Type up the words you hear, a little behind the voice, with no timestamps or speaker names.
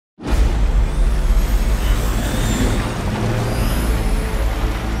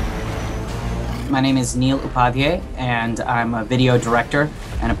My name is Neel Upadhye, and I'm a video director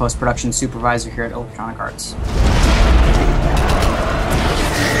and a post-production supervisor here at Electronic Arts.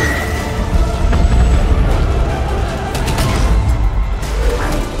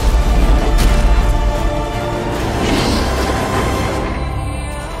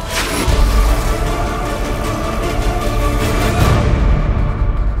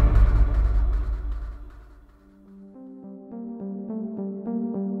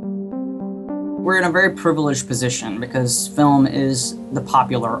 We're in a very privileged position because film is the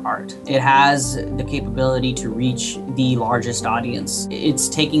popular art. It has the capability to reach the largest audience. It's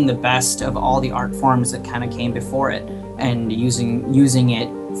taking the best of all the art forms that kind of came before it and using it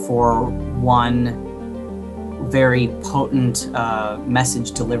for one very potent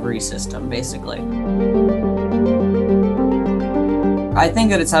message delivery system, basically. I think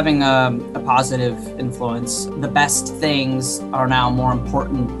that it's having a positive influence. The best things are now more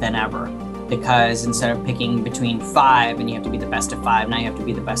important than ever, because instead of picking between 5 and you have to be the best of 5, now you have to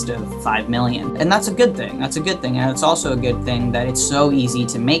be the best of 5 million. And that's a good thing. That's a good thing. And it's also a good thing that it's so easy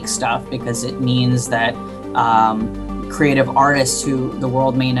to make stuff, because it means that creative artists who the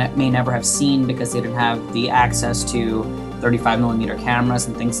world may never have seen because they didn't have the access to 35mm cameras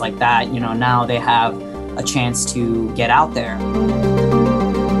and things like that, you know, now they have a chance to get out there.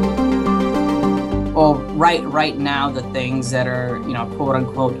 Well, right now the things that are, you know, quote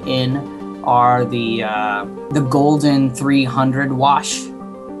unquote in are the golden 300 wash,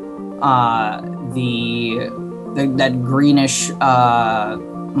 that greenish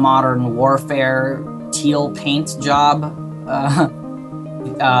modern warfare teal paint job,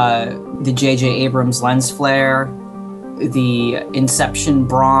 the J.J. Abrams lens flare, the Inception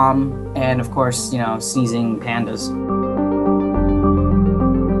Brom, and of course, you know, sneezing pandas.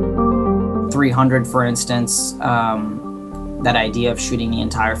 300, for instance, that idea of shooting the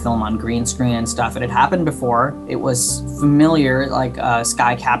entire film on green screen and stuff, it had happened before. It was familiar, like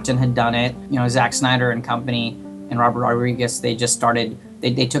Sky Captain had done it. You know, Zack Snyder and company and Robert Rodriguez, they just started,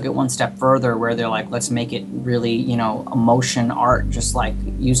 they took it one step further where they're like, let's make it really, you know, emotion art, just like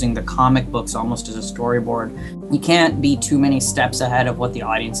using the comic books almost as a storyboard. You can't be too many steps ahead of what the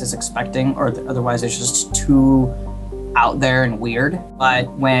audience is expecting, or otherwise it's just too out there and weird. But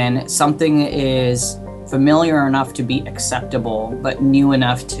when something is familiar enough to be acceptable, but new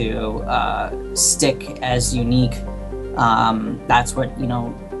enough to stick as unique, that's what, you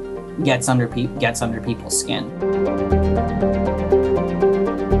know, gets under people's skin.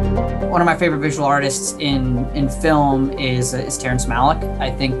 One of my favorite visual artists in film is Terrence Malick. I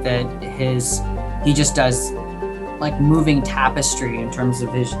think that he just does like moving tapestry in terms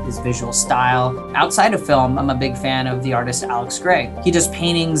of his visual style. Outside of film, I'm a big fan of the artist Alex Grey. He does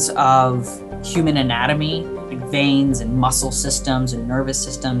paintings of human anatomy, like veins and muscle systems and nervous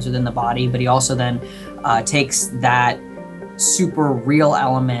systems within the body, but he also then takes that super real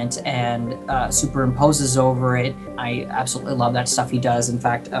element and superimposes over it. I absolutely love that stuff he does. In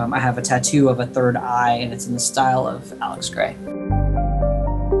fact, I have a tattoo of a third eye, and it's in the style of Alex Grey.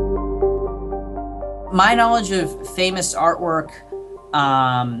 My knowledge of famous artwork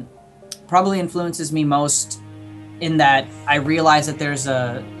probably influences me most in that I realize that there's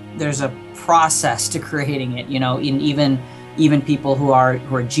a process to creating it. You know, even people who are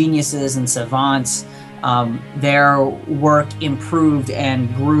geniuses and savants, their work improved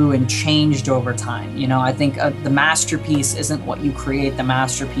and grew and changed over time. You know, I think the masterpiece isn't what you create. The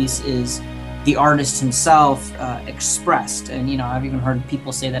masterpiece is the artist himself expressed. And, you know, I've even heard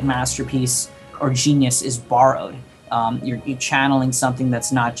people say that masterpiece or genius is borrowed. You're channeling something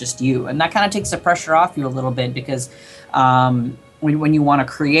that's not just you. And that kind of takes the pressure off you a little bit, because when you want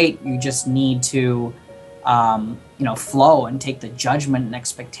to create, you just need to you know, flow and take the judgment and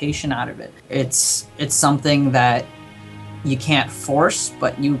expectation out of it. It's something that you can't force,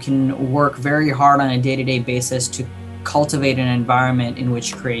 but you can work very hard on a day-to-day basis to cultivate an environment in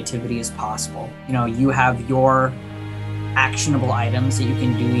which creativity is possible. You know, you have your actionable items that you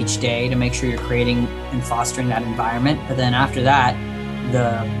can do each day to make sure you're creating and fostering that environment. But then after that,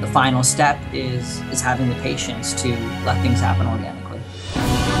 the final step is having the patience to let things happen organically.